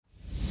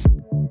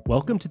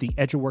Welcome to the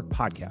Edge of Work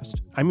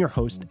podcast. I'm your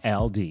host,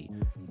 Al D.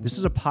 This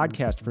is a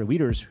podcast for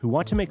leaders who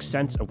want to make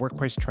sense of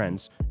workplace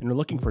trends and are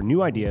looking for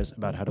new ideas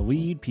about how to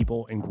lead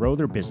people and grow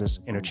their business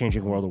in a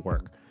changing world of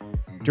work.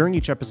 During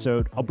each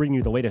episode, I'll bring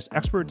you the latest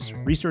experts,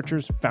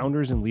 researchers,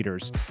 founders, and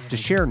leaders to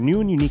share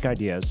new and unique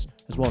ideas,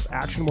 as well as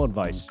actionable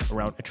advice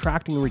around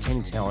attracting and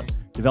retaining talent,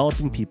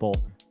 developing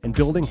people, and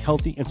building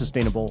healthy and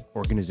sustainable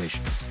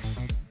organizations.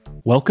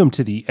 Welcome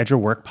to the Edge of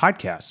Work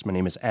podcast. My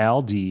name is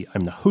Al D.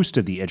 I'm the host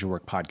of the Edge of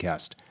Work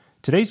podcast.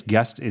 Today's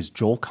guest is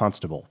Joel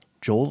Constable.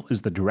 Joel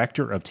is the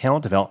Director of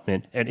Talent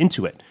Development at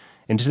Intuit.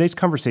 In today's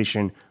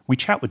conversation, we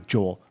chat with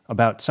Joel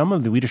about some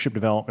of the leadership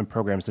development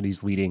programs that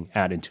he's leading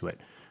at Intuit.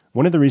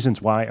 One of the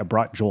reasons why I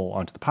brought Joel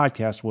onto the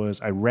podcast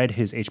was I read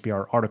his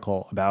HBR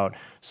article about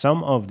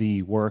some of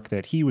the work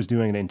that he was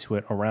doing at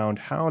Intuit around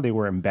how they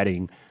were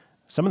embedding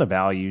some of the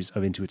values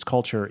of Intuit's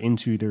culture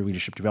into their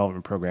leadership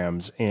development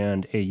programs,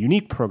 and a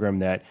unique program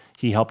that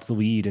he helped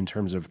lead in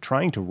terms of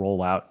trying to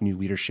roll out new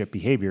leadership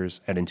behaviors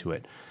at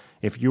Intuit.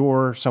 If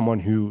you're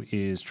someone who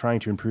is trying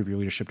to improve your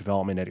leadership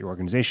development at your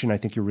organization, I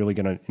think you're really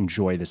going to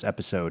enjoy this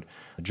episode.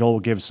 Joel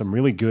gives some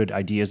really good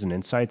ideas and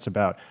insights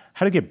about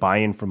how to get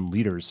buy-in from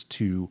leaders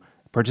to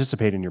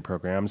participate in your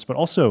programs, but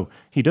also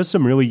he does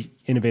some really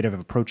innovative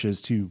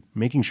approaches to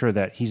making sure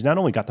that he's not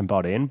only got them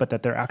bought in, but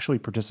that they're actually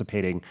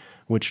participating,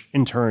 which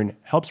in turn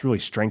helps really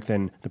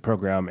strengthen the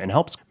program and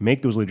helps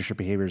make those leadership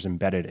behaviors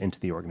embedded into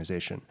the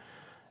organization.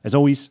 As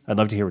always, I'd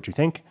love to hear what you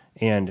think,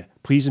 and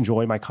please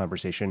enjoy my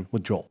conversation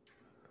with Joel.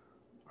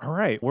 All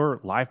right, we're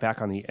live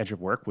back on the Edge of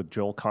Work with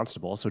Joel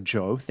Constable. So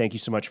Joe, thank you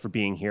so much for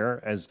being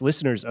here. As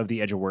listeners of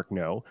the Edge of Work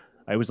know,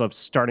 I always love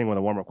starting with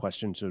a warm-up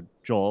question. So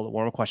Joel, the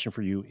warm-up question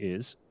for you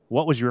is,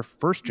 what was your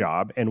first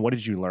job and what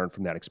did you learn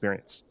from that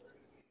experience?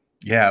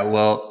 Yeah,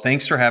 well,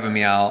 thanks for having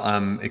me, Al.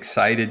 I'm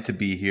excited to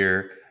be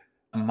here.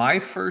 My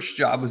first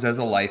job was as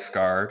a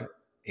lifeguard,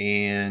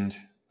 and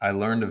I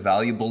learned a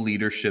valuable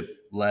leadership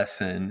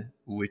lesson,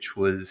 which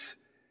was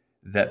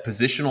that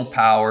positional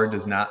power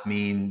does not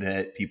mean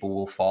that people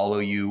will follow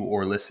you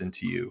or listen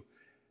to you.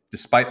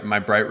 Despite my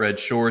bright red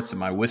shorts and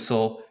my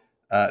whistle,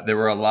 there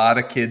were a lot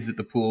of kids at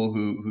the pool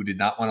who did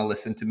not want to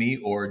listen to me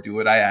or do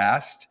what I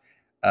asked.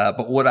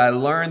 But what I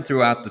learned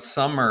throughout the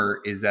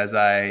summer is, as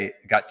I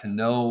got to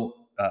know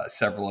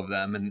several of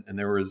them, and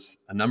there was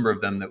a number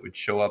of them that would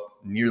show up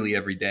nearly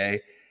every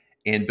day,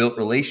 and built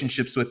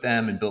relationships with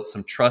them and built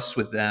some trust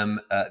with them,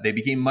 they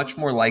became much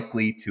more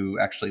likely to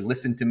actually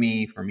listen to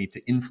me, for me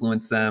to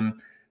influence them.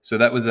 So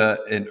that was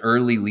an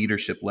early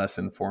leadership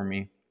lesson for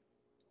me.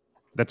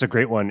 That's a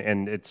great one.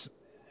 And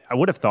I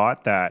would have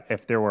thought that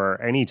if there were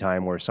any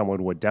time where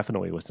someone would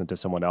definitely listen to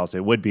someone else,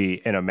 it would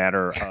be in a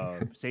matter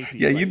of safety.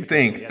 Yeah, you'd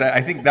think that.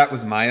 I think that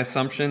was my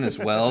assumption as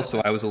well.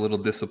 So I was a little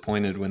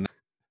disappointed when.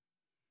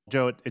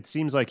 Joe, it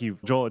seems like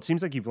you've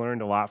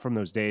learned a lot from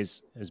those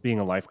days as being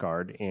a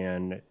lifeguard,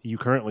 and you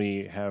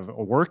currently have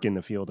a work in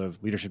the field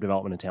of leadership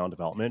development and talent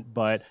development.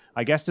 But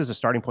I guess as a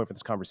starting point for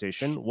this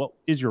conversation, what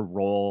is your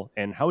role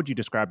and how would you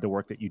describe the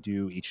work that you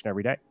do each and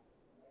every day?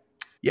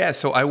 Yeah,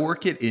 so I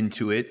work at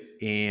Intuit,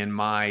 and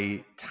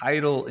my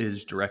title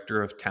is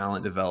Director of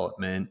Talent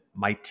Development.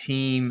 My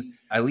team,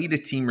 I lead a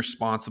team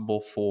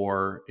responsible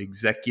for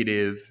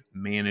executive,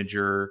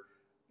 manager,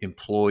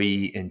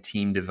 employee, and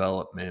team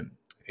development.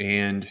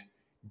 And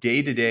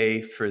day to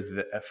day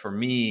for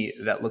me,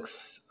 that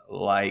looks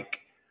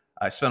like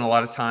I spend a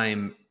lot of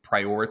time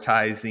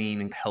prioritizing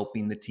and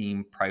helping the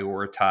team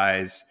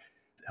prioritize,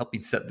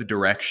 helping set the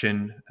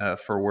direction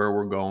for where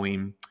we're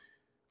going,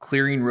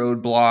 clearing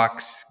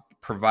roadblocks,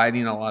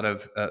 providing a lot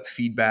of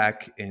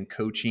feedback and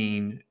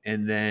coaching.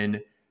 And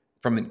then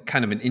from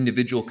kind of an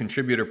individual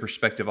contributor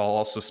perspective, I'll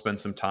also spend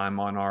some time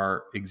on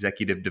our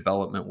executive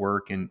development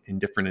work and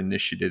different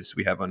initiatives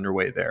we have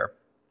underway there.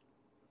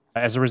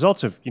 As a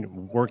result of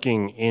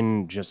working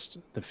in just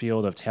the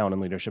field of talent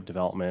and leadership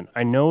development,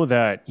 I know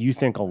that you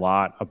think a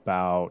lot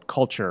about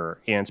culture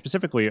and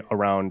specifically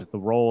around the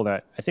role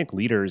that I think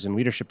leaders and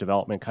leadership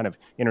development kind of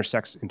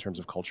intersects in terms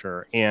of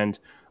culture. And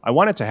I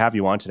wanted to have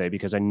you on today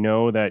because I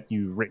know that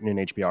you've written an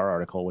HBR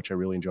article, which I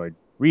really enjoyed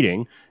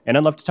reading, and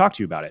I'd love to talk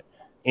to you about it.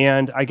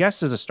 And I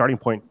guess as a starting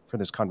point for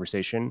this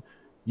conversation,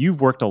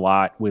 you've worked a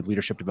lot with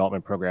leadership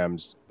development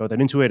programs, both at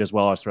Intuit as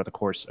well as throughout the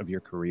course of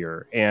your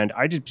career. And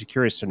I'd just be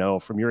curious to know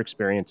from your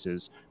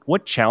experiences,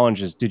 what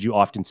challenges did you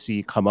often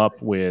see come up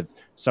with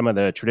some of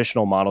the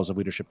traditional models of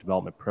leadership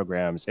development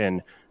programs?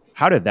 And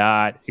how did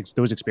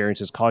those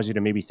experiences cause you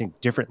to maybe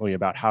think differently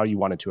about how you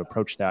wanted to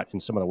approach that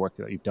in some of the work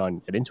that you've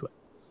done at Intuit?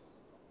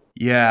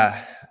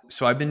 Yeah.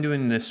 So I've been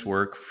doing this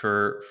work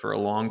for a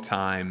long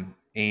time,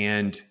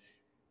 and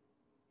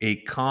a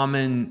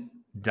common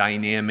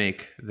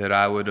dynamic that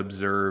I would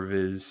observe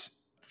is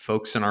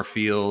folks in our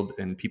field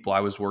and people I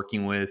was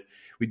working with,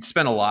 we'd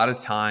spend a lot of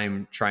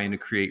time trying to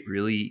create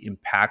really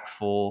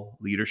impactful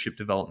leadership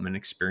development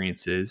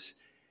experiences.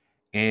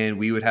 And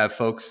we would have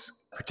folks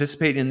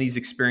participate in these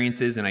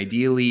experiences, and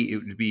ideally it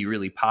would be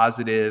really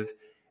positive,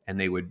 and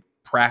they would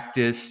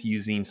practice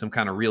using some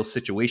kind of real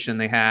situation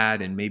they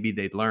had, and maybe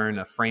they'd learn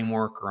a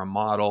framework or a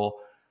model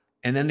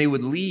And then they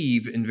would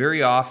leave. And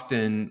very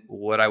often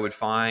what I would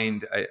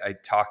find,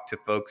 I'd talk to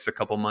folks a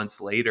couple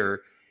months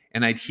later,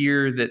 and I'd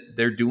hear that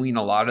they're doing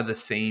a lot of the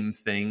same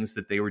things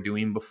that they were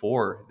doing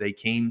before they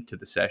came to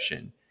the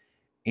session.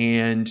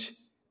 And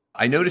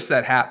I noticed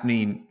that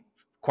happening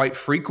quite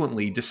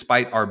frequently,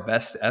 despite our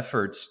best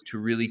efforts to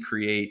really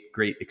create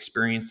great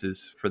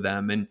experiences for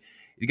them. And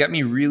it got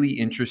me really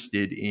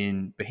interested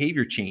in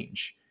behavior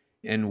change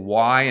and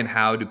why and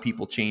how do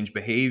people change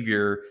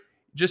behavior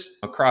just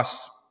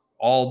across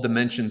all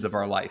dimensions of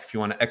our life. If you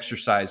want to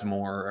exercise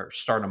more or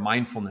start a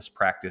mindfulness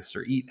practice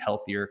or eat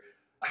healthier,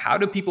 how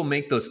do people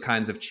make those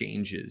kinds of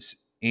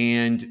changes?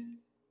 And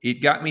it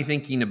got me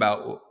thinking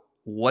about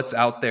what's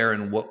out there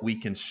and what we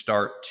can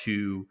start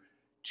to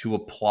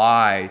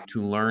apply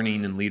to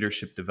learning and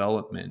leadership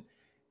development.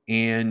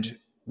 And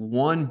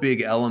one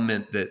big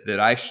element that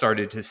I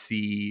started to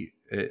see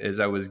as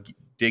I was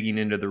digging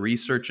into the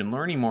research and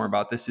learning more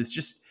about this is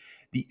just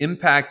the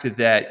impact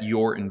that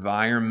your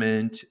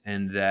environment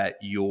and that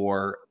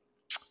your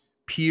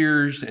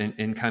peers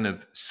and kind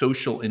of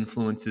social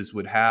influences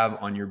would have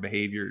on your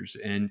behaviors.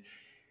 And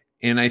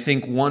I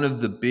think one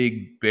of the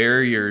big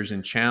barriers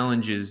and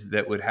challenges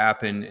that would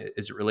happen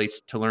as it relates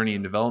to learning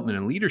and development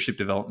and leadership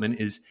development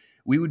is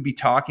we would be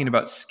talking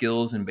about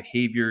skills and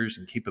behaviors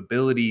and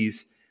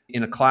capabilities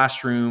in a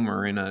classroom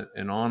or in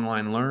an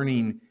online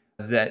learning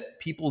that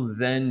people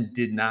then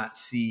did not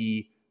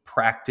see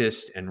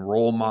practiced and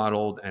role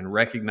modeled and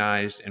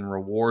recognized and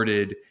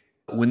rewarded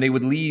when they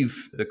would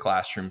leave the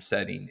classroom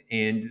setting.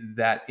 And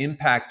that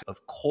impact of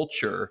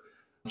culture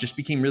just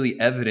became really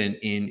evident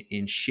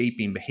in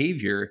shaping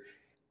behavior.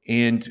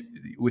 And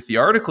with the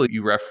article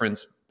you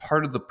referenced,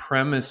 part of the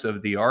premise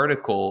of the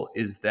article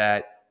is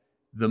that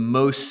the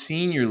most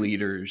senior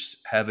leaders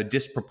have a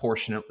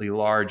disproportionately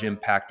large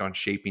impact on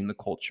shaping the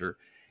culture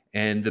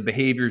and the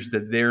behaviors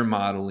that they're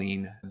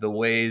modeling,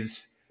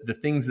 the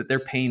things that they're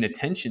paying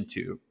attention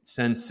to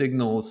send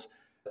signals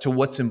to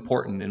what's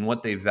important and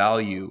what they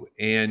value.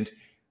 And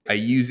I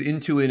use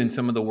Intuit in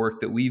some of the work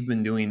that we've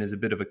been doing as a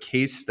bit of a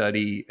case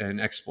study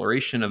and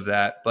exploration of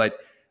that. But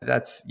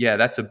that's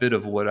a bit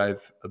of what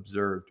I've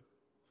observed.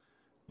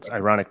 It's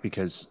ironic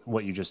because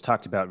what you just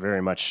talked about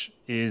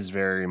is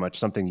very much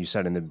something you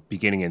said in the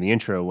beginning in the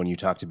intro when you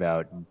talked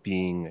about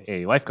being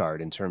a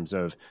lifeguard in terms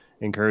of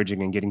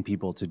encouraging and getting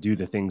people to do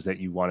the things that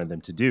you wanted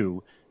them to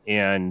do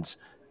and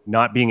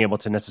not being able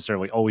to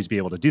necessarily always be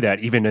able to do that,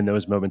 even in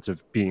those moments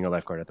of being a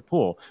lifeguard at the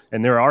pool.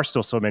 And there are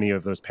still so many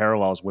of those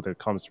parallels when it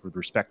comes with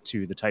respect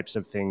to the types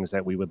of things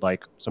that we would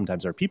like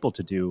sometimes our people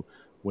to do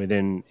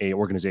within a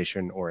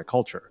organization or a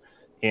culture.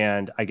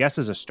 And I guess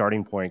as a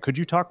starting point, could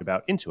you talk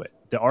about Intuit?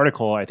 The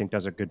article, I think,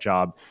 does a good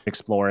job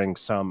exploring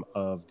some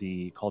of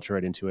the culture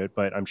at Intuit,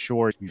 but I'm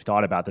sure you've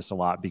thought about this a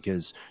lot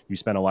because you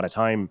spent a lot of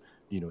time,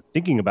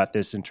 thinking about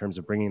this in terms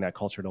of bringing that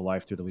culture to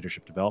life through the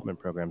leadership development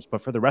programs.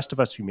 But for the rest of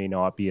us who may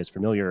not be as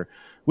familiar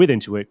with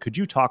Intuit, could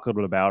you talk a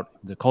little bit about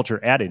the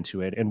culture at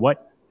Intuit and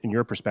what, in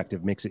your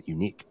perspective, makes it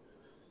unique?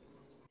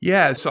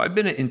 Yeah, so I've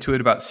been at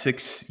Intuit about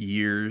 6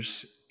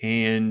 years,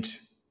 and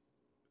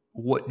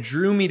what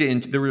drew me to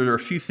Intuit, there were a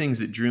few things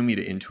that drew me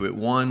to Intuit.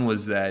 One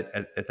was that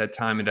at that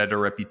time it had a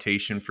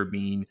reputation for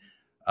being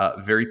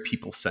very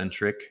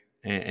people-centric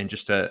and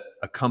just a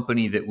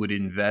company that would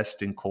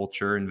invest in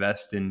culture,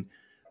 invest in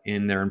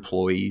their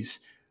employees.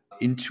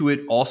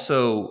 Intuit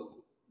also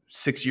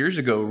 6 years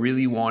ago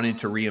really wanted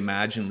to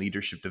reimagine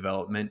leadership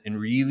development and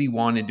really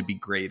wanted to be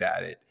great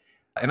at it.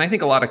 And I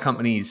think a lot of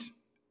companies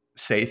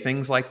say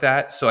things like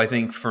that. So I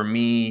think for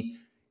me,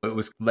 it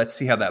was, let's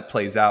see how that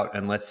plays out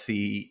and let's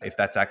see if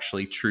that's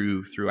actually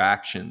true through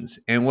actions.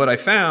 And what I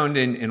found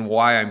and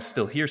why I'm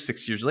still here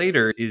 6 years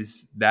later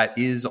is that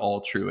is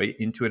all true.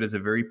 Intuit is a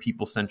very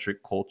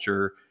people-centric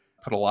culture,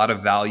 put a lot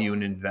of value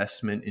and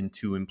investment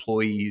into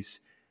employees.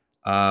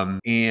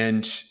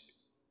 And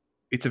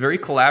it's a very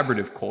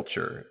collaborative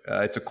culture.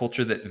 It's a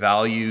culture that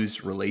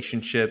values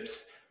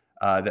relationships,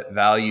 that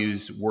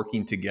values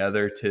working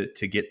together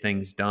to get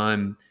things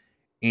done.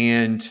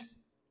 And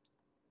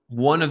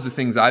one of the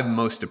things I've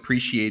most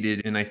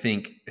appreciated, and I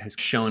think has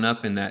shown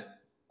up in that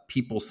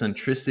people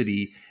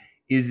centricity,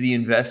 is the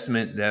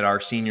investment that our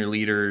senior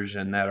leaders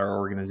and that our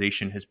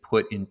organization has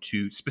put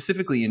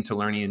specifically into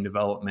learning and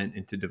development,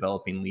 into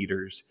developing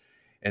leaders.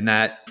 And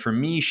that for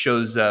me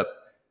shows up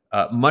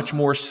much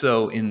more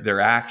so in their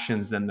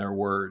actions than their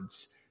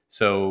words.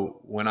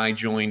 So when I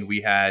joined,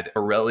 we had a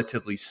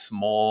relatively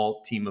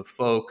small team of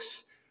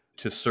folks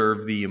to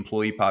serve the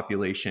employee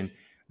population.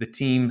 The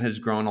team has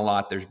grown a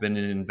lot. There's been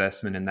an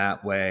investment in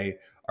that way.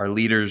 Our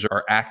leaders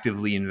are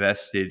actively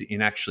invested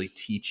in actually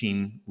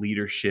teaching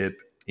leadership,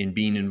 in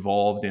being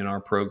involved in our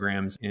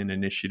programs and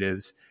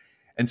initiatives.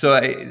 And so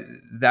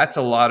that's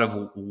a lot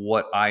of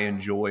what I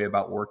enjoy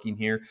about working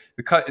here.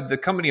 The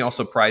company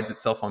also prides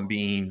itself on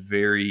being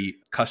very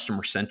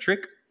customer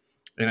centric.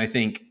 And I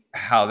think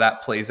how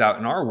that plays out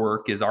in our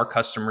work is our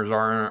customers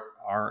are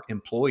our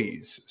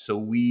employees. So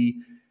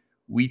we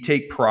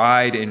take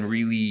pride in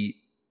really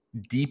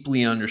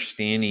deeply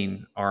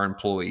understanding our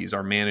employees,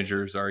 our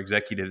managers, our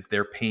executives,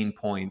 their pain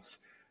points,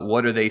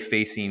 what are they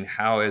facing,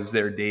 how is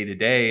their day to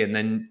day, and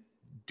then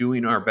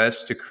doing our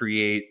best to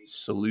create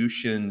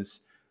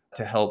solutions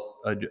to help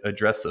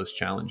address those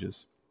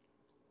challenges.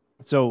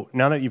 So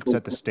now that you've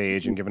set the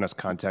stage and given us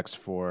context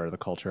for the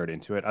culture at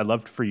Intuit, I'd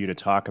love for you to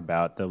talk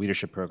about the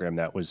leadership program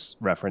that was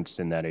referenced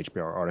in that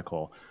HBR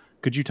article.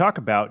 Could you talk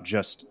about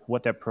just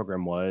what that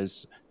program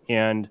was?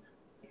 And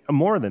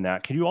more than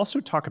that, could you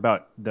also talk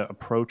about the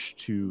approach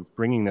to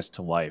bringing this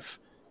to life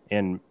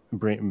and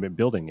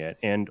building it?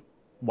 And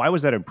why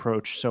was that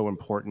approach so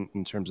important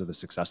in terms of the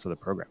success of the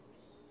program?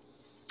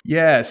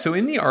 Yeah, so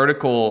in the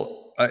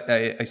article,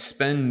 I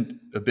spend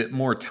a bit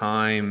more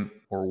time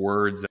or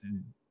words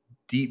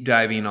deep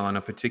diving on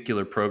a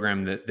particular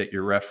program that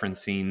you're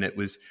referencing that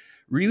was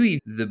really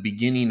the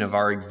beginning of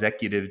our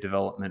executive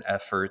development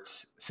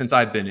efforts since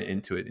I've been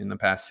into it in the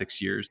past 6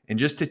 years. And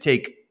just to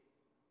take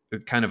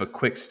kind of a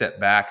quick step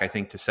back, I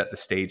think to set the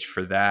stage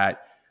for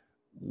that,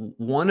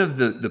 one of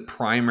the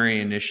primary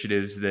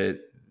initiatives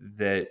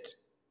that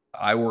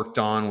I worked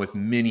on with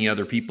many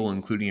other people,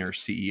 including our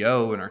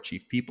CEO and our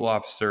chief people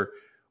officer,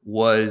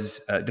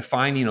 was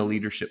defining a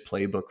leadership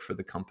playbook for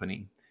the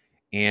company.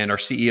 And our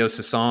CEO,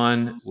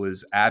 Sasan,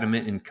 was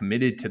adamant and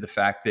committed to the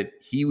fact that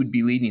he would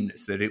be leading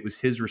this, that it was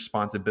his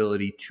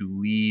responsibility to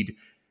lead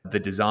the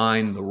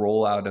design, the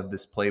rollout of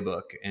this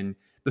playbook. And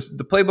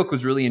the playbook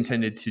was really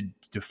intended to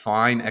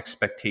define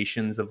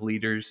expectations of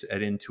leaders at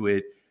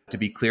Intuit, to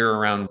be clear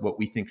around what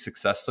we think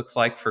success looks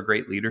like for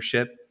great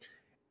leadership.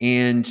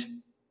 And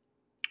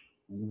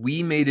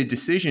we made a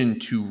decision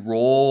to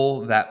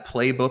roll that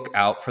playbook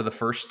out for the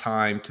first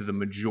time to the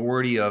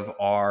majority of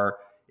our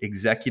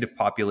executive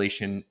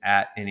population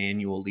at an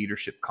annual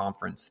leadership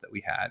conference that we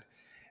had.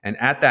 And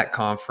at that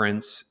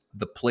conference,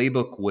 the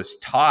playbook was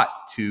taught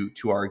to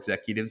our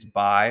executives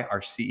by our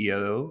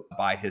CEO,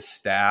 by his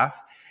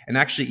staff, and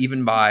actually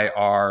even by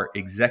our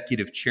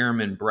executive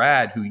chairman,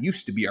 Brad, who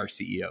used to be our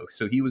CEO.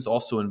 So he was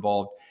also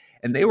involved.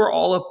 And they were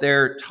all up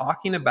there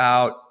talking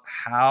about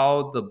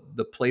how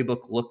the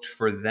playbook looked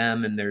for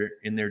them in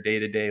their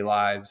day-to-day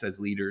lives as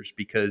leaders,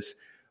 because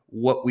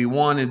what we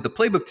wanted the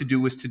playbook to do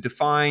was to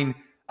define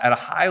at a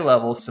high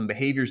level some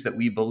behaviors that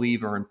we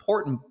believe are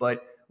important,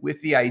 but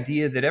with the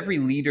idea that every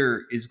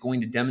leader is going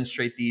to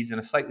demonstrate these in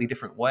a slightly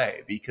different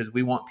way, because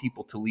we want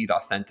people to lead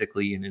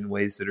authentically and in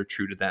ways that are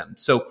true to them.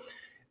 So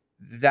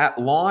that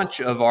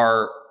launch of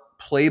our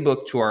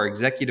playbook to our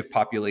executive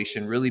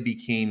population really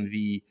became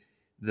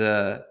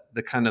the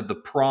kind of the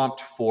prompt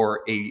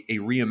for a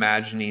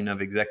reimagining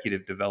of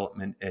executive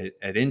development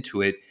at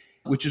Intuit,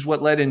 which is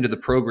what led into the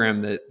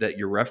program that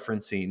you're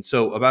referencing.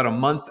 So about a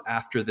month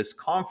after this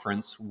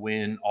conference,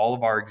 when all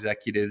of our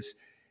executives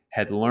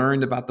had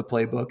learned about the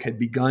playbook, had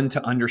begun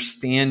to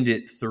understand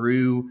it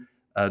through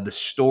the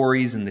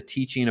stories and the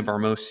teaching of our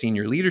most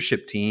senior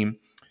leadership team,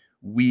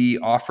 we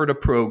offered a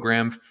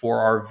program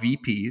for our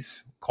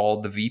VPs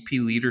called the VP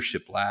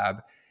Leadership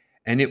Lab.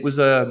 And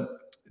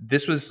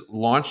this was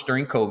launched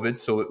during COVID,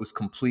 so it was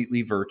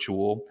completely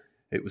virtual.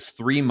 It was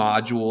 3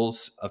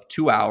 modules of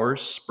 2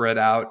 hours spread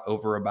out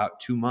over about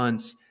 2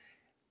 months.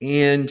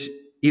 And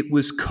it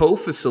was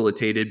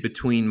co-facilitated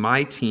between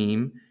my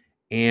team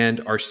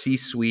and our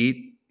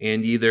C-suite,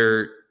 and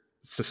either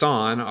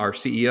Sasan, our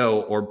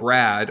CEO, or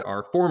Brad,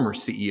 our former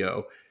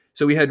CEO.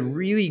 So we had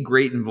really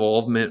great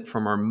involvement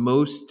from our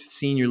most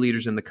senior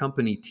leaders in the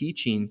company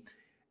teaching.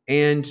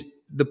 And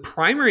the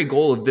primary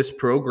goal of this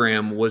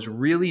program was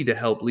really to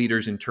help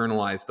leaders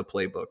internalize the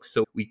playbook.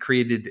 So we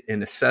created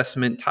an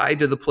assessment tied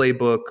to the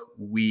playbook.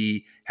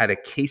 We had a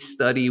case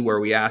study where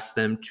we asked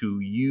them to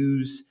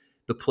use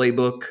the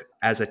playbook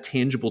as a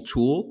tangible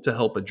tool to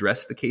help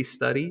address the case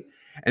study.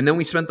 And then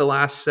we spent the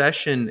last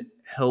session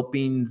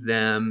helping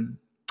them,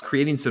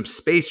 creating some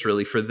space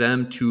really for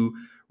them to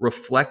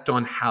reflect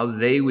on how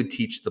they would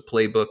teach the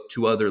playbook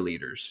to other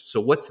leaders.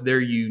 So what's their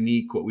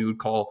unique, what we would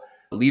call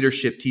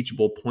leadership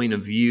teachable point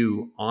of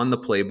view on the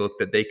playbook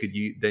that they could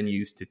then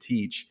use to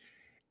teach.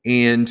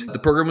 And the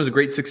program was a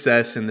great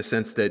success in the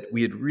sense that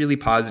we had really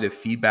positive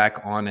feedback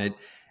on it.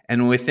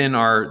 And within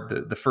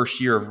the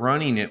first year of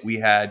running it, we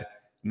had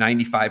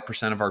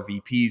 95% of our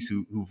VPs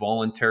who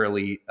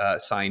voluntarily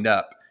signed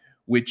up,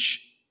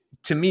 which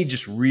to me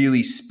just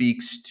really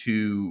speaks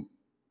to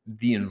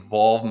the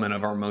involvement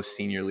of our most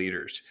senior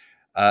leaders.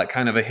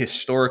 Kind of a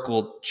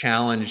historical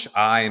challenge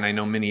and I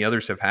know many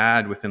others have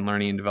had within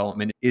learning and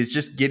development is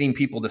just getting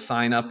people to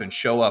sign up and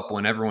show up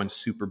when everyone's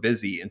super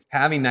busy. And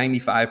having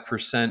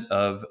 95%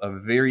 of a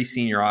very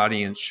senior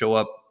audience show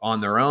up on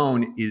their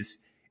own is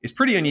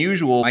pretty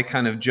unusual. I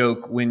kind of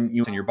joke, when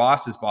you and your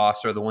boss's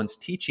boss are the ones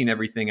teaching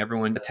everything,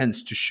 everyone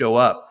tends to show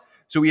up.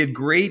 So we had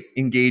great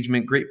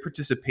engagement, great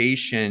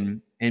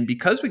participation. And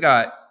because we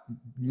got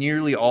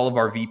nearly all of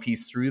our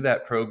VPs through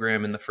that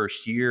program in the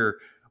first year,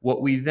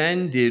 what we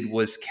then did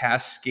was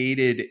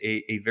cascaded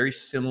a very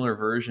similar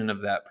version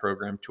of that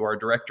program to our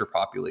director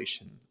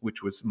population,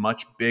 which was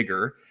much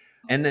bigger.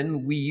 And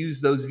then we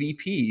used those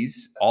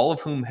VPs, all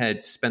of whom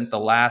had spent the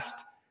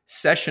last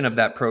session of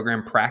that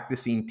program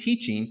practicing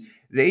teaching.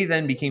 They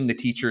then became the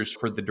teachers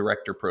for the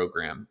director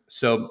program.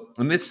 So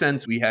in this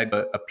sense, we had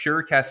a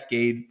pure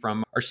cascade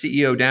from our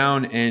CEO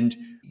down, and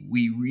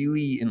we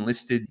really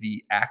enlisted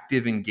the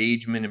active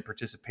engagement and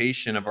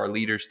participation of our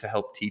leaders to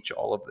help teach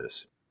all of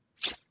this.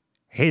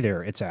 Hey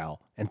there, it's Al,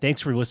 and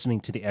thanks for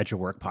listening to the Edge of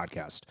Work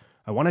podcast.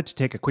 I wanted to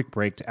take a quick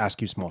break to ask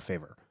you a small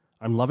favor.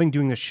 I'm loving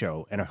doing this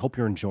show, and I hope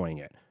you're enjoying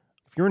it.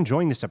 If you're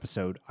enjoying this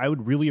episode, I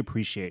would really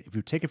appreciate if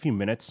you take a few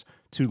minutes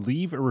to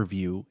leave a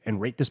review and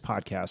rate this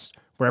podcast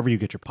wherever you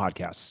get your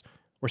podcasts,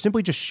 or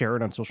simply just share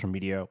it on social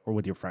media or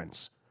with your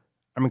friends.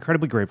 I'm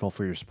incredibly grateful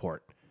for your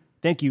support.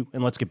 Thank you,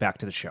 and let's get back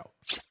to the show.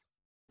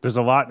 There's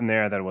a lot in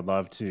there that I would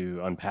love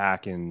to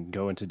unpack and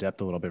go into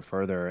depth a little bit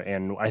further.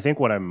 And I think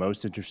what I'm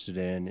most interested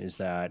in is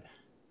that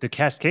the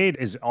cascade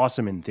is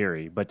awesome in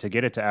theory, but to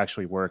get it to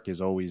actually work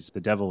is always, the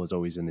devil is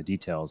always in the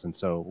details. And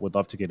so would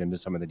love to get into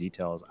some of the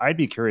details. I'd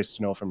be curious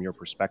to know from your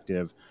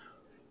perspective,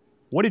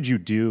 what did you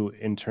do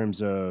in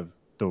terms of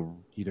the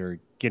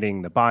either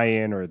getting the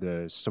buy-in or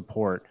the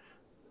support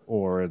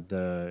or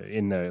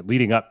in the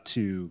leading up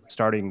to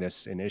starting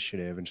this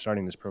initiative and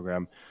starting this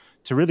program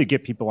to really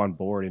get people on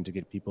board and to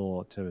get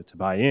people to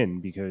buy in?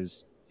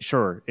 Because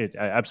sure, I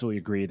absolutely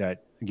agree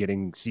that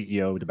getting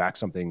CEO to back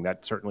something,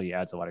 that certainly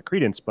adds a lot of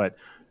credence. But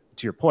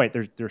to your point,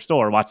 there still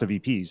are lots of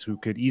VPs who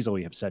could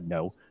easily have said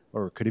no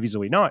or could have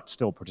easily not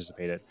still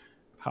participated.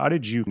 How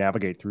did you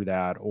navigate through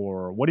that?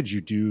 Or what did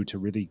you do to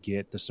really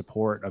get the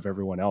support of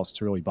everyone else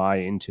to really buy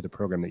into the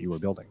program that you were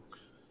building?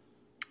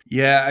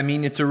 Yeah, I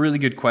mean, it's a really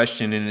good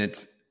question. And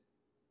it's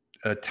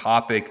a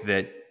topic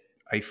that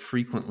I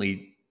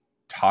frequently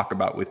talk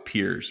about with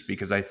peers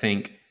because I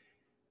think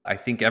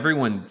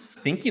everyone's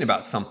thinking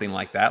about something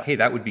like that. Hey,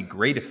 that would be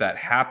great if that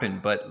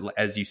happened. But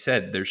as you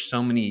said, there's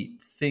so many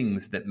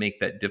things that make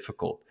that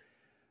difficult.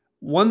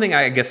 One thing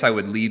I guess I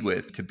would lead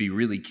with, to be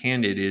really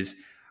candid, is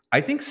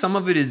I think some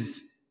of it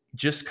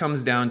just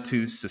comes down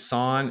to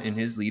Sasan and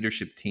his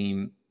leadership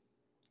team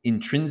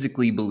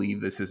intrinsically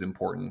believe this is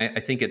important. I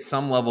think at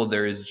some level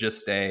there is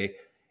just a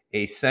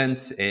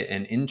sense,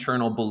 an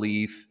internal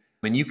belief.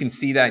 And you can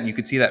see that, and you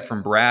can see that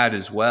from Brad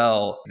as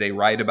well. They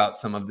write about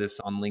some of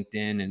this on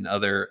LinkedIn and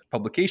other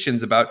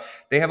publications about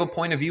they have a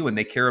point of view and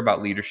they care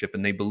about leadership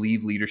and they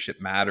believe leadership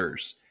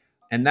matters.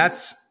 And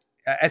that's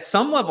at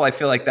some level, I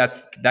feel like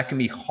that can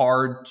be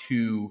hard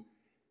to,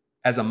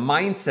 as a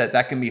mindset,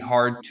 that can be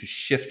hard to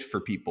shift for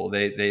people.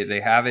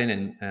 They have it,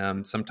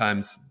 and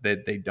sometimes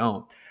they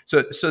don't.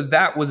 So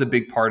that was a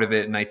big part of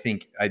it, and I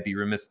think I'd be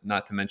remiss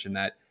not to mention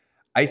that.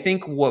 I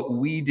think what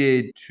we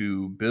did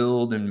to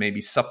build and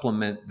maybe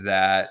supplement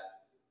that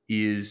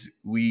is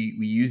we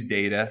use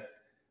data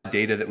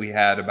that we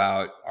had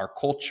about our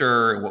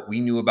culture, what we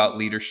knew about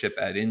leadership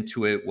at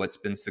Intuit, what's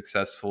been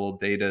successful,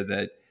 data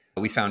that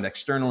we found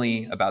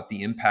externally about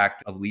the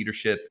impact of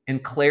leadership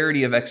and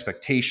clarity of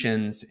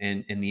expectations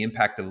and the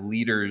impact of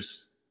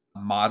leaders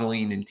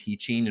modeling and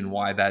teaching and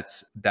why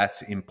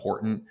that's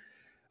important.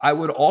 I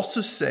would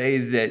also say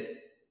that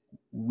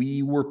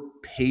we were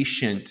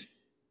patient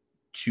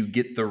to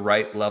get the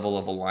right level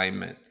of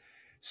alignment.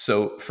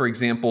 So, for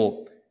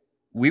example,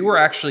 we were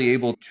actually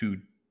able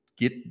to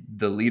get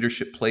the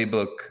leadership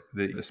playbook,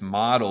 this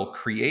model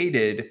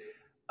created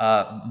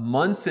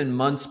months and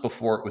months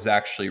before it was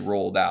actually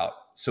rolled out.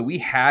 So we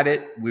had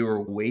it, we were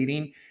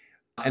waiting.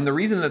 And the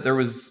reason that there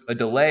was a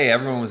delay,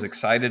 everyone was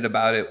excited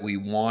about it. We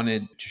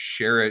wanted to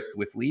share it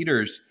with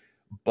leaders.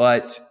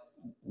 But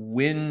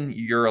when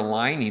you're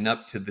aligning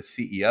up to the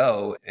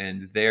CEO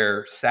and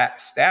their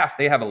staff,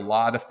 they have a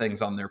lot of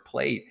things on their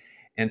plate.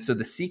 And so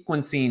the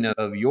sequencing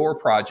of your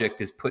project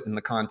is put in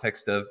the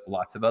context of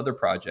lots of other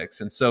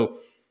projects. And so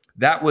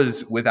that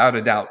was without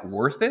a doubt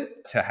worth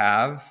it to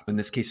have, in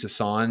this case,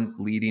 Hassan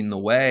leading the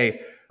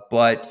way.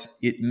 But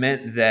it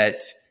meant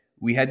that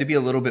we had to be a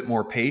little bit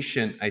more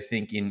patient, I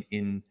think,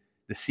 in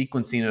the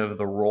sequencing of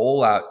the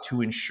rollout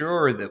to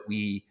ensure that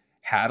we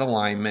had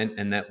alignment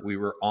and that we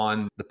were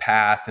on the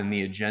path and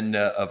the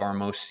agenda of our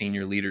most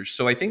senior leaders.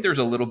 So I think there's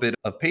a little bit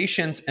of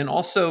patience and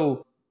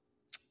also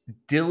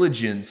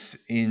diligence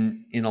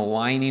in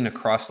aligning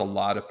across a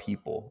lot of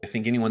people. I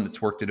think anyone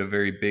that's worked at a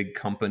very big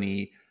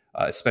company,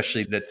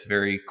 especially that's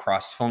very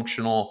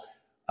cross-functional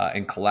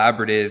and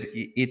collaborative,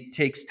 it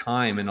takes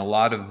time. And a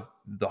lot of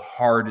the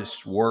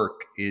hardest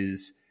work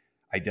is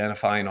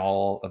identifying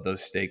all of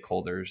those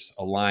stakeholders,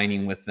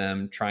 aligning with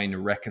them, trying to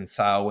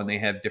reconcile when they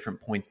have different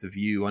points of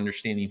view,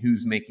 understanding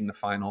who's making the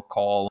final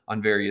call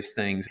on various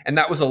things. And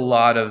that was a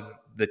lot of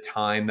the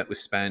time that was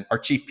spent. Our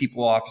chief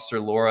people officer,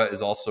 Laura,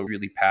 is also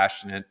really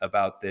passionate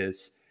about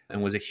this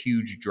and was a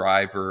huge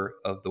driver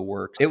of the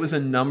work. It was a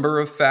number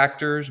of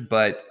factors,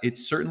 but it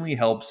certainly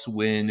helps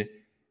when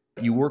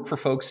you work for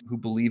folks who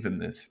believe in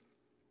this.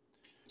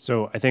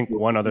 So I think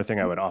one other thing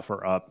I would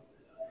offer up,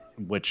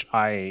 which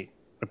I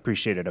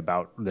appreciated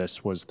about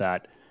this, was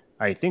that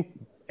I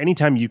think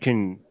anytime you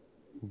can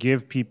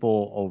give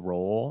people a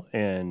role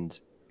and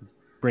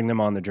bring them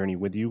on the journey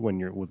with you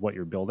with what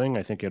you're building,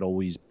 I think it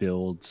always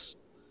builds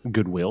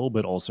goodwill,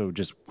 but also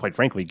just quite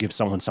frankly, give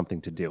someone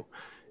something to do.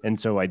 And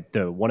so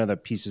one of the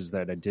pieces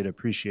that I did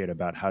appreciate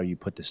about how you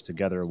put this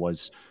together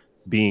was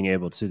being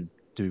able to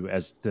do,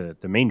 as the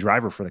main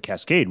driver for the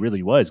cascade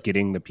really was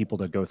getting the people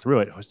to go through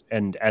it.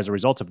 And as a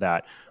result of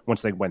that,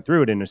 once they went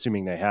through it and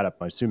assuming they had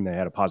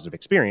a positive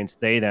experience,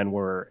 they then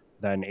were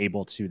then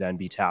able to then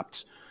be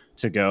tapped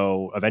to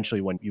go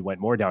eventually, when you went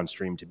more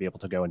downstream, to be able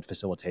to go and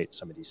facilitate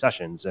some of these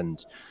sessions.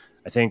 And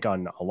I think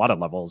on a lot of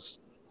levels,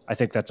 I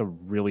think that's a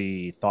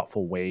really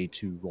thoughtful way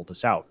to roll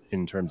this out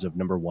in terms of,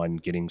 number one,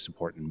 getting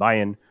support and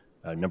buy-in.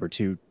 Number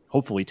two,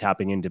 hopefully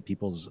tapping into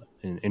people's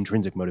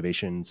intrinsic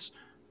motivations.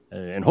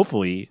 And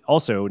hopefully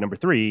also, number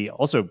three,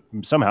 also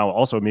somehow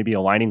also maybe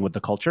aligning with the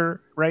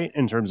culture, right?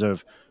 In terms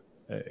of,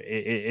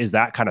 is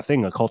that kind of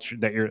thing a culture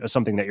that you're,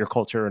 something that your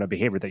culture and a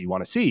behavior that you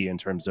want to see in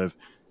terms of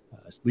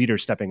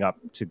leaders stepping up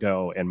to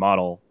go and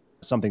model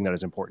something that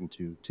is important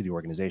to the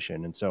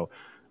organization. And so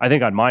I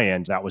think on my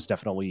end, that was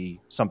definitely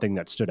something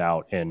that stood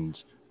out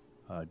and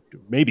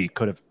maybe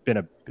could have been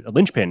a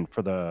linchpin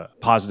for the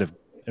positive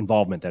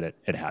involvement that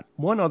it had.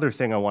 One other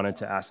thing I wanted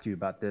to ask you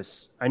about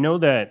this, I know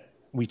that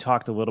we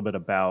talked a little bit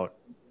about,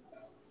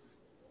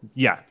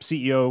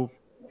 CEO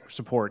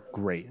support,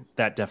 great.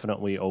 That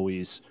definitely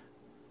always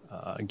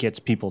gets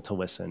people to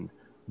listen.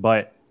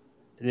 But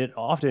it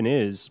often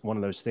is one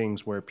of those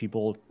things where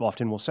people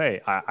often will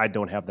say, I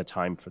don't have the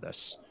time for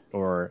this,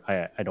 or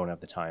I don't have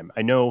the time.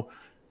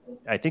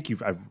 I think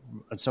I've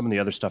some of the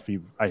other stuff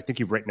I think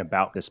you've written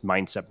about this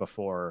mindset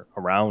before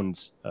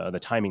around the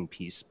timing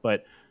piece,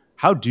 but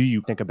how do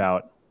you think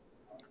about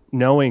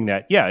knowing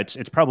that,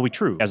 it's probably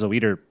true. As a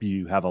leader,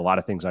 you have a lot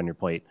of things on your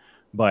plate,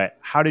 but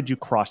how did you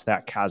cross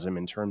that chasm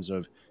in terms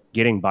of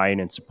getting buy-in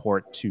and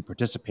support to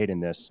participate in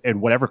this in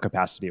whatever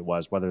capacity it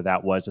was, whether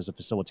that was as a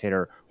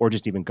facilitator or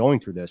just even going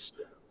through this,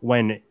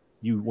 when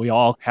we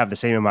all have the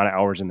same amount of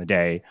hours in the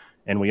day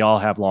and we all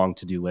have long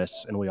to-do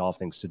lists and we all have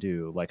things to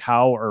do? Like,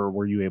 how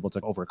were you able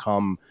to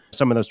overcome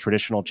some of those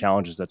traditional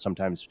challenges that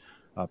sometimes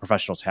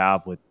professionals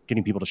have with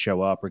getting people to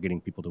show up or getting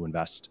people to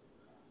invest?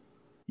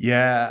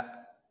 Yeah.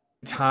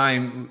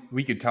 Time,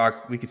 we could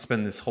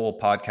spend this whole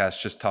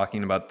podcast just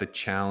talking about the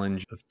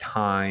challenge of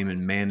time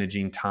and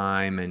managing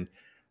time and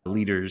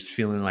leaders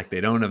feeling like they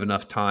don't have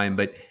enough time.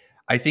 But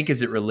I think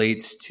as it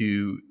relates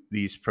to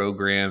these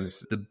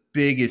programs, the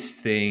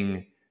biggest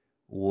thing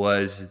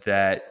was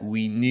that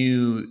we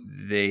knew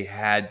they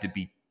had to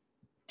be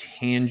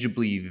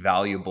tangibly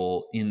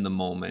valuable in the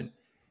moment.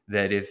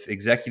 That if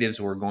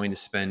executives were going to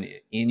spend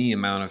any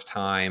amount of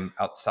time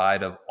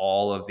outside of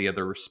all of the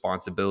other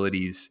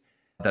responsibilities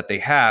that they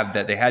have,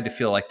 that they had to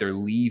feel like they're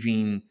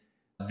leaving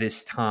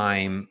this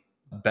time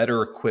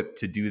better equipped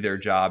to do their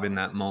job in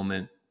that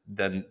moment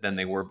than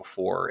they were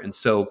before. And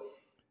so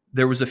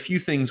there was a few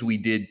things we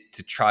did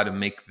to try to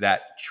make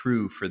that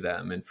true for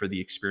them and for the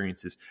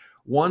experiences.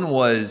 One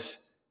was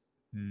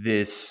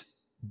this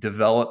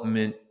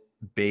development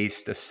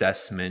based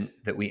assessment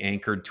that we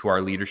anchored to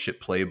our leadership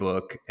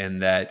playbook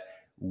and that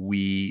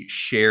we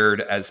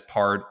shared as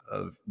part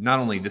of not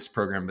only this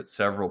program, but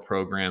several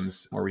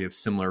programs where we have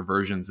similar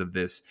versions of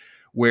this,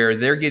 where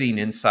they're getting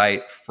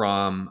insight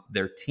from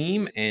their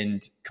team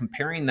and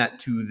comparing that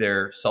to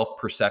their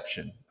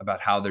self-perception about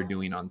how they're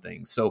doing on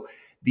things. So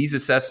these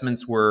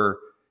assessments were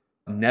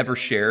never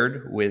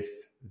shared with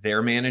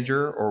their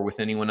manager or with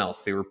anyone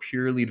else. They were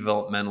purely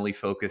developmentally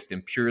focused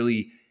and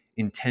purely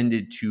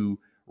intended to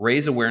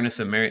raise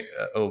awareness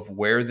of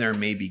where there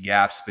may be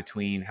gaps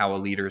between how a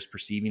leader is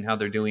perceiving how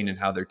they're doing and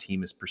how their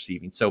team is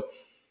perceiving. So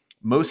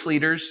most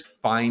leaders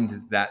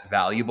find that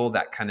valuable,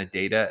 that kind of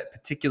data,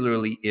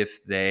 particularly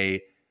if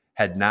they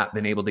had not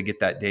been able to get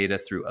that data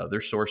through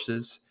other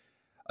sources.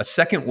 A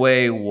second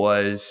way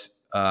was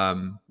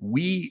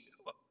we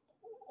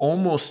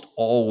almost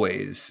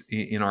always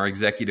in our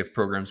executive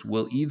programs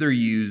will either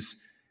use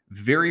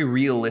very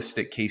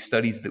realistic case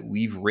studies that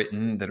we've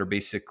written that are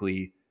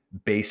basically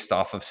based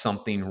off of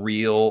something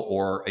real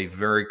or a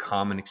very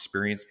common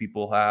experience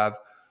people have,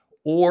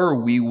 or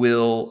we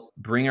will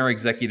bring our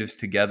executives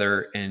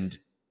together and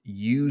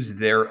use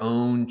their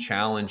own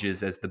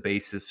challenges as the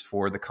basis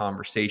for the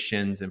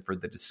conversations and for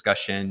the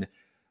discussion.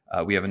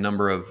 We have a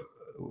number of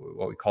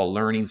what we call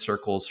learning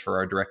circles for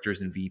our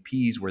directors and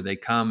VPs where they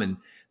come and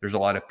there's a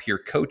lot of peer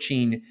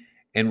coaching.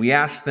 And we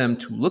ask them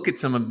to look at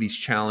some of these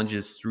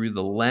challenges through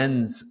the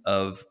lens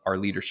of our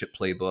leadership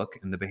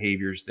playbook and the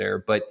behaviors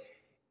there. But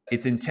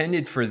it's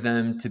intended for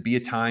them to be a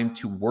time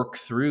to work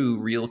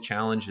through real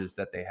challenges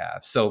that they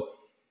have. So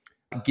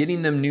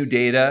getting them new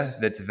data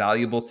that's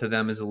valuable to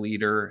them as a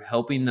leader,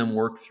 helping them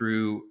work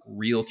through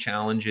real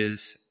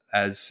challenges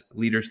as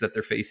leaders that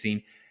they're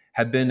facing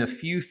have been a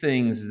few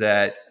things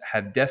that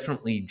have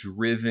definitely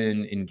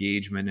driven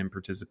engagement and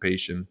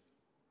participation.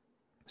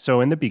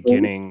 So in the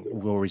beginning,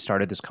 where we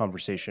started this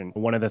conversation,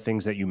 one of the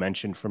things that you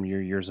mentioned from your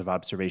years of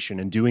observation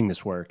and doing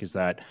this work is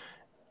that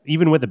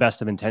even with the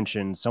best of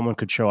intentions, someone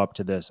could show up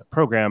to this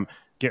program,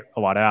 get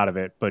a lot out of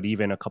it, but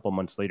even a couple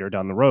months later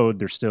down the road,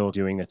 they're still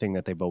doing the thing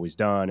that they've always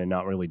done and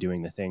not really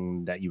doing the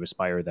thing that you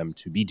aspire them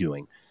to be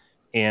doing.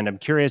 And I'm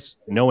curious,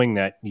 knowing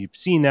that you've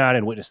seen that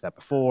and witnessed that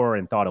before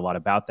and thought a lot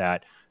about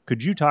that,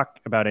 Could you talk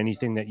about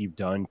anything that you've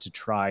done to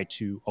try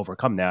to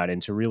overcome that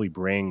and to really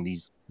bring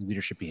these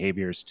leadership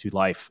behaviors to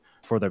life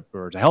or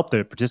to help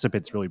the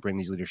participants really bring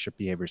these leadership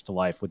behaviors to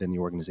life within the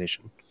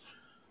organization?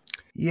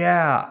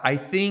 Yeah, I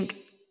think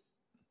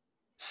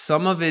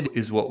some of it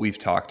is what we've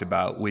talked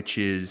about, which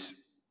is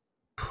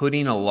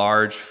putting a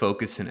large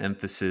focus and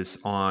emphasis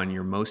on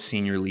your most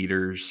senior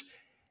leaders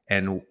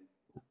and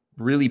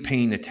really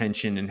paying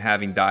attention and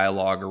having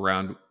dialogue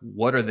around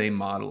what are they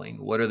modeling?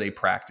 What are they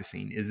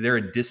practicing? Is there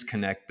a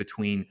disconnect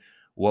between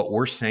what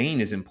we're saying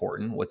is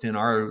important, what's in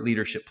our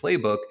leadership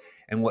playbook,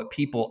 and what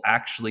people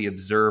actually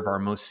observe our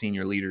most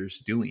senior leaders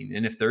doing?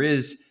 And if there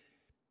is,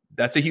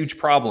 that's a huge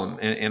problem.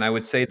 And I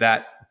would say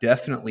that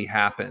definitely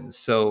happens.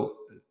 So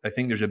I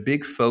think there's a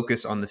big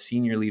focus on the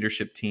senior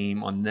leadership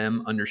team, on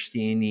them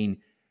understanding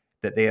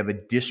that they have a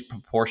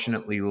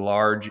disproportionately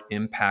large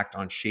impact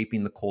on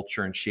shaping the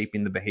culture and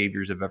shaping the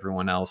behaviors of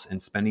everyone else,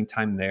 and spending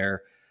time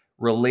there.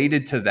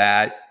 Related to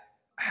that,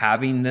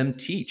 having them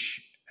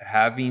teach,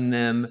 having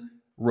them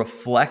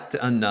reflect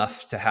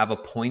enough to have a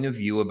point of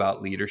view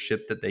about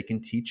leadership that they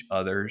can teach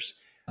others,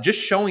 just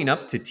showing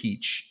up to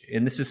teach.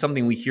 And this is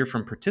something we hear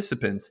from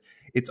participants.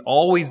 It's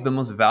always the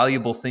most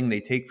valuable thing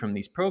they take from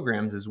these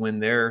programs is when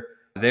their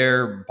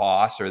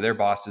boss or their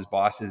boss's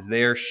boss is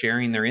there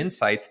sharing their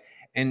insights.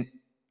 And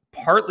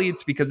partly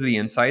it's because of the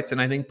insights,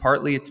 and I think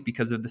partly it's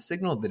because of the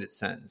signal that it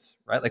sends,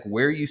 right? Like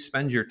where you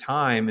spend your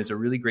time is a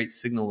really great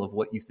signal of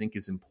what you think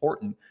is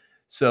important.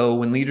 So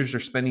when leaders are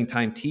spending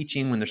time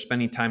teaching, when they're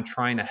spending time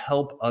trying to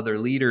help other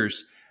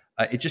leaders,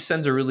 it just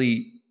sends a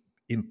really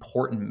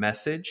important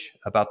message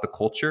about the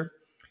culture.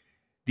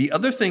 The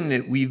other thing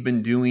that we've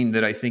been doing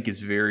that I think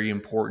is very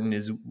important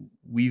is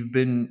we've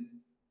been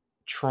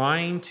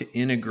trying to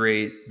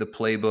integrate the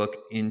playbook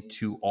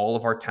into all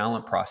of our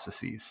talent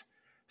processes.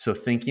 So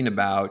thinking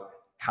about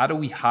how do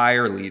we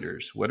hire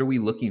leaders? What are we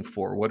looking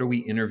for? What are we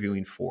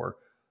interviewing for?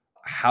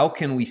 How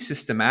can we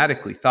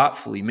systematically,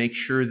 thoughtfully make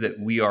sure that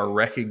we are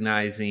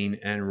recognizing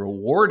and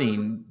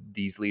rewarding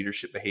these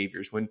leadership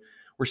behaviors? When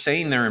we're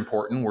saying they're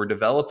important, we're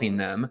developing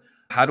them.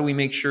 How do we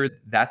make sure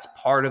that's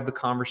part of the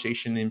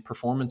conversation in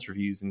performance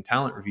reviews and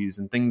talent reviews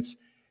and things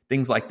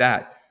like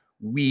that?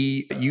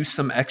 We use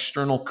some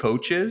external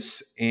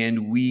coaches,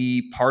 and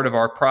part of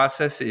our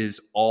process is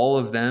all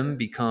of them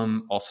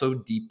become also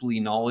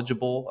deeply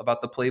knowledgeable about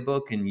the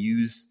playbook and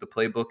use the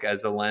playbook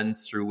as a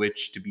lens through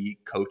which to be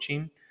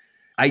coaching.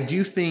 I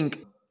do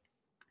think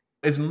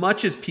as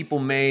much as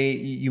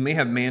you may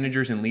have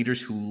managers and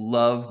leaders who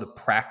love the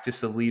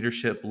practice of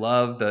leadership,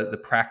 love the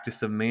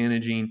practice of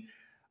managing.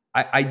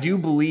 I do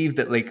believe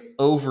that like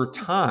over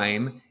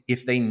time,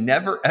 if they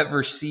never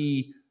ever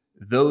see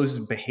those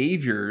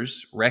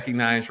behaviors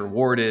recognized,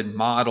 rewarded,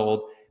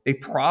 modeled, they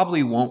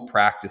probably won't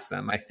practice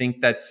them. I think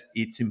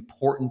it's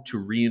important to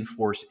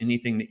reinforce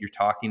anything that you're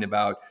talking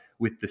about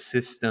with the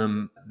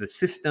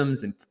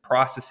systems and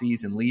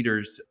processes and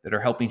leaders that are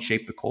helping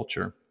shape the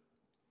culture.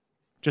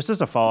 Just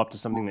as a follow-up to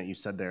something that you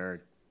said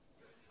there,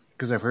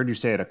 because I've heard you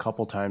say it a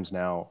couple times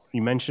now,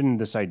 you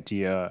mentioned this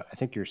idea, I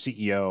think your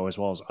CEO as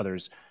well as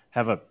others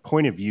have a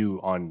point of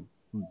view on,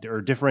 or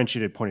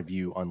differentiated point of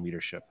view on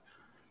leadership.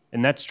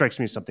 And that strikes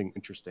me as something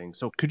interesting.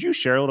 So could you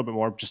share a little bit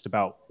more just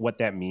about what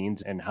that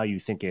means and how you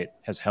think it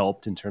has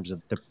helped in terms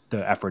of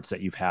the efforts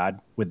that you've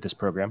had with this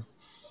program?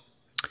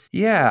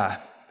 Yeah.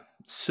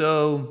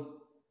 So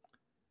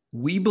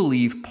we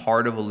believe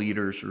part of a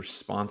leader's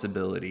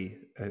responsibility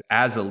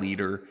as a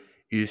leader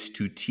is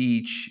to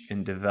teach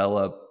and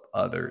develop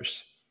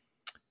others.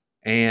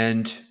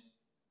 And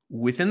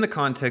within the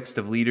context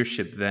of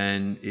leadership,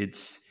 then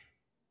it's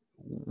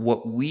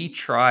what we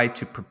try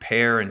to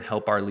prepare and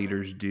help our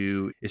leaders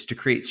do is to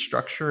create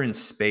structure and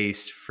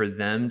space for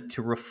them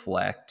to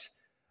reflect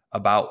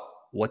about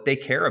what they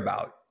care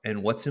about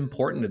and what's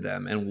important to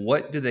them and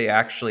what do they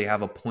actually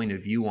have a point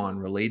of view on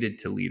related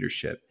to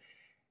leadership.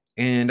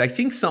 And I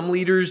think some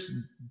leaders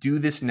do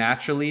this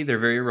naturally. They're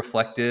very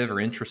reflective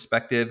or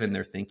introspective and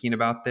they're thinking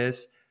about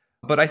this.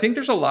 But I think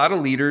there's a lot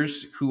of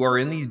leaders who are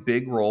in these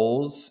big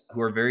roles,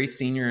 who are very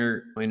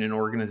senior in an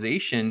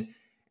organization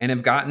and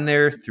have gotten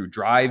there through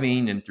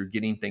driving and through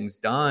getting things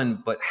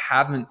done, but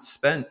haven't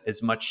spent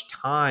as much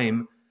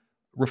time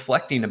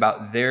reflecting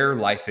about their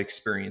life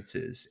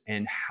experiences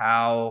and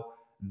how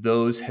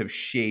those have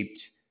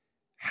shaped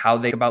how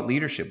they think about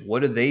leadership. What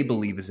do they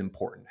believe is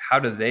important? How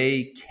do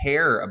they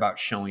care about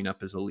showing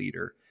up as a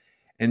leader?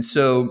 And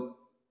so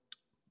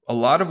a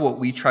lot of what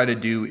we try to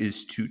do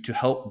is to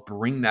help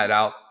bring that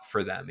out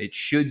for them. It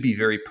should be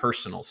very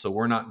personal. So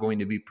we're not going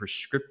to be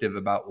prescriptive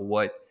about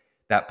what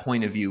that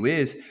point of view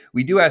is.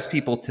 We do ask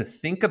people to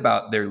think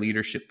about their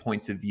leadership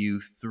points of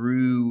view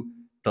through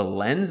the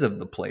lens of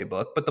the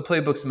playbook, but the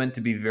playbook's meant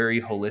to be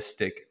very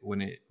holistic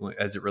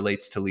as it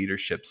relates to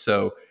leadership.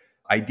 So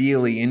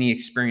ideally, any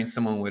experience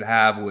someone would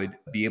have would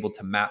be able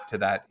to map to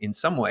that in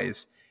some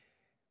ways.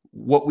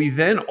 What we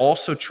then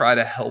also try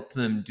to help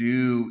them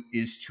do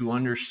is to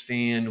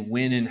understand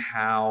when and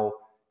how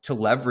to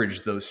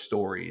leverage those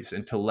stories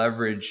and to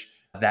leverage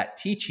that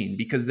teaching,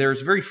 because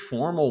there's very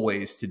formal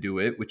ways to do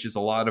it, which is a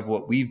lot of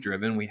what we've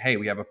driven. We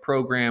have a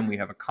program, we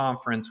have a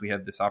conference, we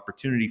have this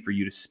opportunity for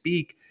you to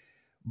speak,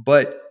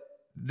 but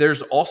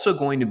there's also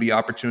going to be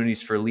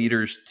opportunities for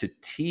leaders to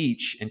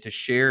teach and to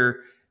share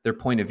their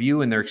point of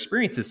view and their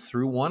experiences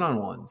through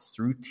one-on-ones,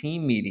 through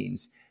team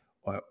meetings,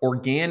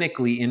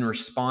 organically in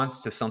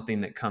response to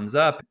something that comes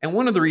up. And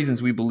one of the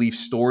reasons we believe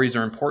stories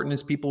are important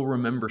is people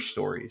remember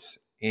stories.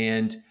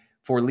 And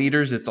for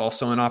leaders, it's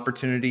also an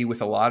opportunity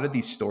with a lot of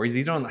these stories.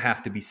 These don't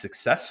have to be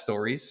success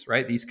stories,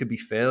 right? These could be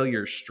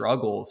failures,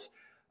 struggles,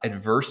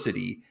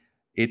 adversity.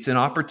 It's an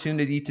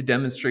opportunity to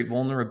demonstrate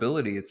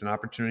vulnerability. It's an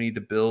opportunity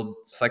to build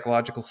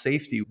psychological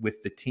safety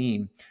with the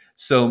team.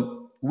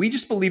 So we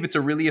just believe it's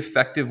a really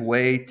effective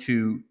way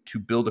to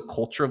build a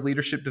culture of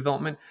leadership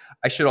development.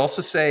 I should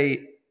also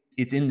say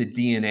it's in the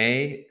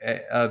DNA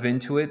of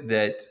Intuit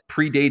that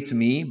predates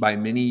me by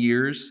many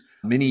years.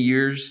 Many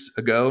years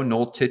ago,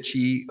 Noel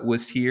Tichy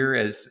was here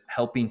as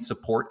helping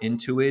support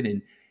Intuit.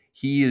 And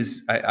he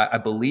is, I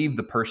believe,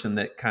 the person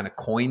that kind of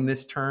coined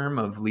this term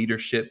of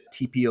leadership,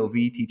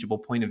 TPOV, teachable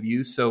point of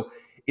view. So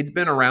it's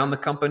been around the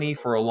company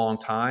for a long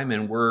time,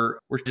 and we're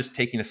just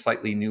taking a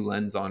slightly new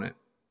lens on it.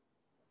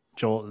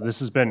 Joel, this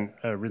has been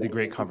a really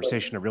great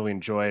conversation. I really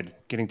enjoyed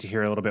getting to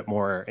hear a little bit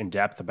more in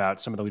depth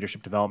about some of the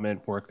leadership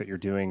development work that you're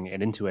doing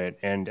at Intuit.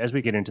 And as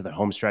we get into the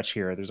home stretch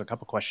here, there's a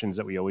couple questions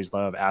that we always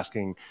love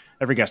asking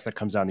every guest that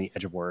comes on the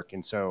edge of work.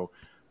 And so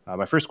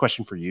my first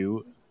question for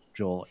you,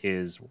 Joel,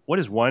 is what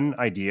is one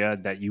idea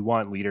that you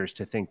want leaders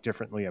to think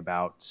differently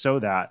about so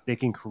that they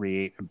can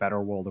create a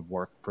better world of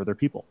work for their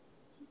people?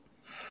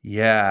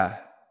 Yeah,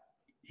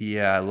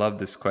 I love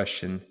this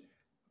question.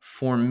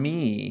 For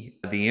me,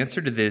 the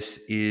answer to this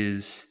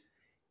is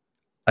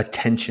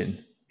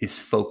attention, is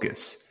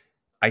focus.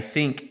 I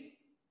think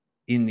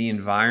in the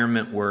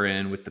environment we're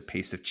in with the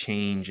pace of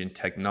change and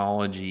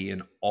technology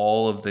and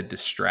all of the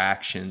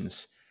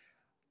distractions,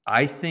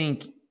 I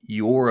think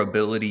your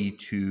ability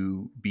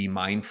to be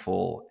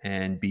mindful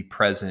and be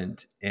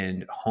present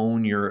and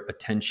hone your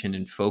attention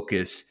and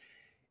focus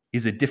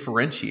is a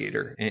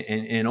differentiator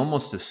and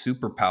almost a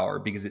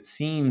superpower, because it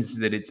seems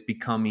that it's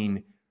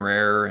becoming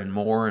rarer and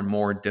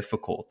more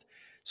difficult.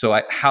 So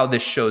how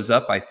this shows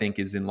up, I think,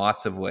 is in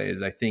lots of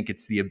ways. I think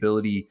it's the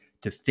ability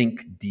to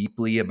think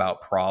deeply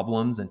about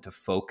problems and to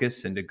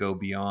focus and to go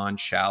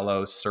beyond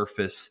shallow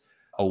surface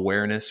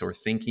awareness or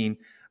thinking.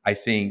 I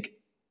think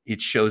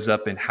it shows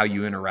up in how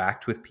you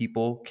interact with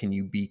people. Can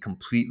you be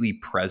completely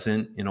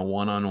present in a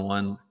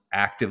one-on-one,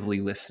 actively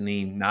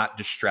listening, not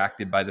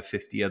distracted by the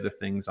 50 other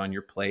things on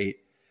your plate?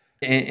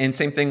 And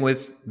same thing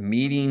with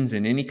meetings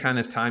and any kind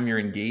of time you're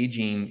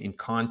engaging in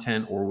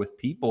content or with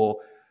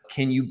people.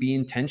 Can you be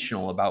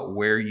intentional about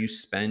where you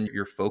spend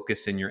your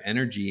focus and your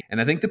energy?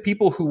 And I think the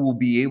people who will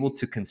be able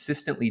to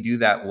consistently do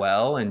that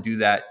well and do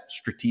that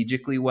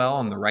strategically well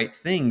on the right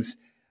things,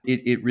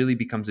 it really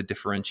becomes a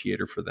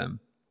differentiator for them.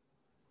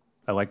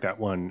 I like that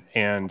one.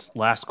 And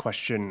last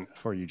question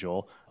for you,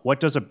 Joel. What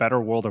does a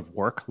better world of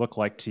work look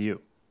like to you?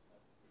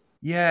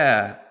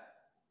 Yeah,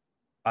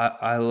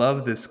 I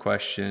love this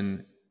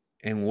question.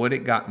 And what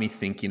it got me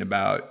thinking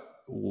about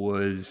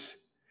was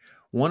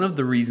one of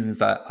the reasons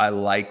that I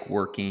like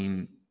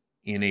working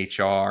in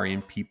HR,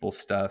 in people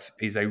stuff,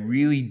 is I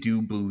really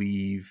do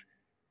believe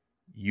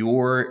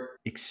your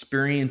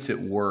experience at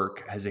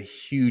work has a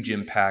huge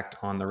impact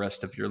on the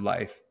rest of your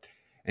life.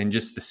 And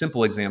just the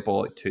simple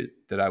example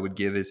that I would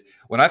give is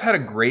when I've had a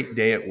great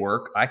day at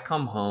work, I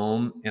come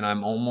home and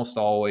I'm almost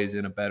always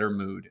in a better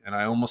mood. And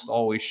I almost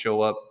always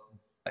show up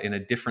in a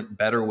different,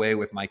 better way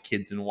with my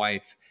kids and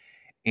wife.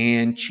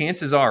 And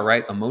chances are,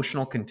 right,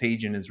 emotional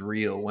contagion is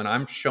real. When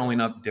I'm showing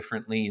up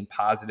differently and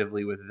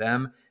positively with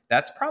them,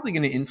 that's probably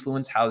going to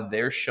influence how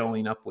they're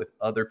showing up with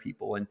other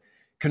people. And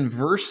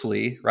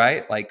conversely,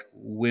 right, like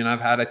when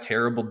I've had a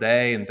terrible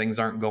day and things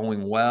aren't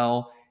going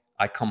well,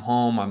 I come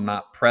home, I'm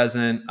not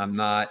present, I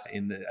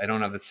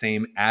don't have the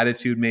same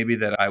attitude maybe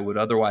that I would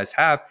otherwise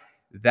have.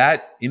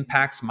 That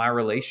impacts my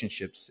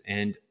relationships.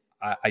 And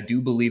I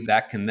do believe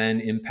that can then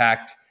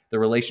impact the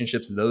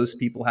relationships those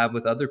people have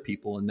with other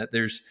people, and that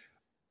there's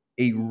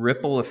a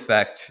ripple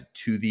effect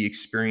to the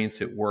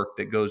experience at work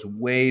that goes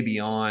way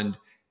beyond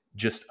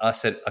just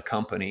us at a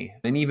company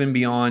and even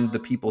beyond the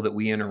people that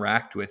we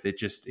interact with.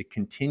 It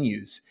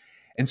continues.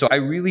 And so I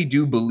really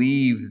do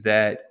believe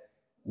that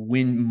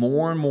when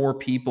more and more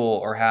people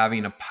are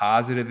having a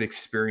positive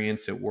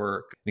experience at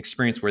work, an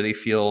experience where they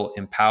feel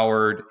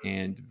empowered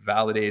and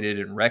validated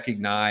and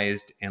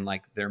recognized and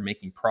like they're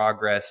making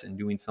progress and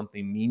doing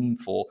something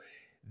meaningful,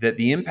 that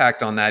the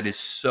impact on that is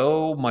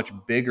so much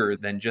bigger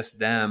than just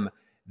them,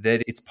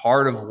 that it's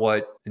part of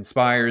what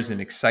inspires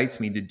and excites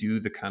me to do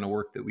the kind of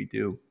work that we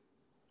do.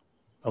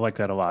 I like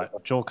that a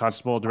lot. Joel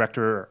Constable,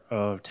 Director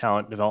of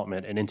Talent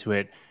Development at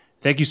Intuit.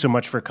 Thank you so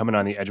much for coming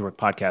on the Edge of Work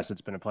podcast.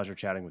 It's been a pleasure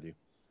chatting with you.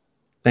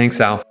 Thanks,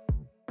 Al.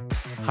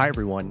 Hi,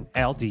 everyone.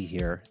 Al D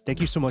here.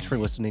 Thank you so much for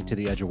listening to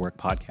the Edge of Work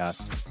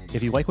podcast.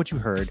 If you like what you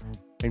heard,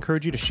 I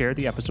encourage you to share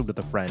the episode with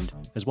a friend,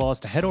 as well as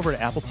to head over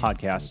to Apple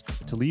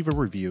Podcasts to leave a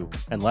review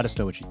and let us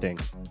know what you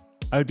think.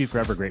 I would be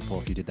forever grateful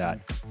if you did that.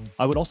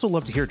 I would also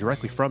love to hear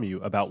directly from you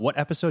about what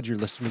episodes you're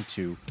listening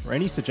to or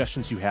any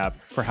suggestions you have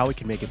for how we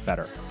can make it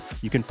better.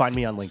 You can find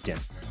me on LinkedIn.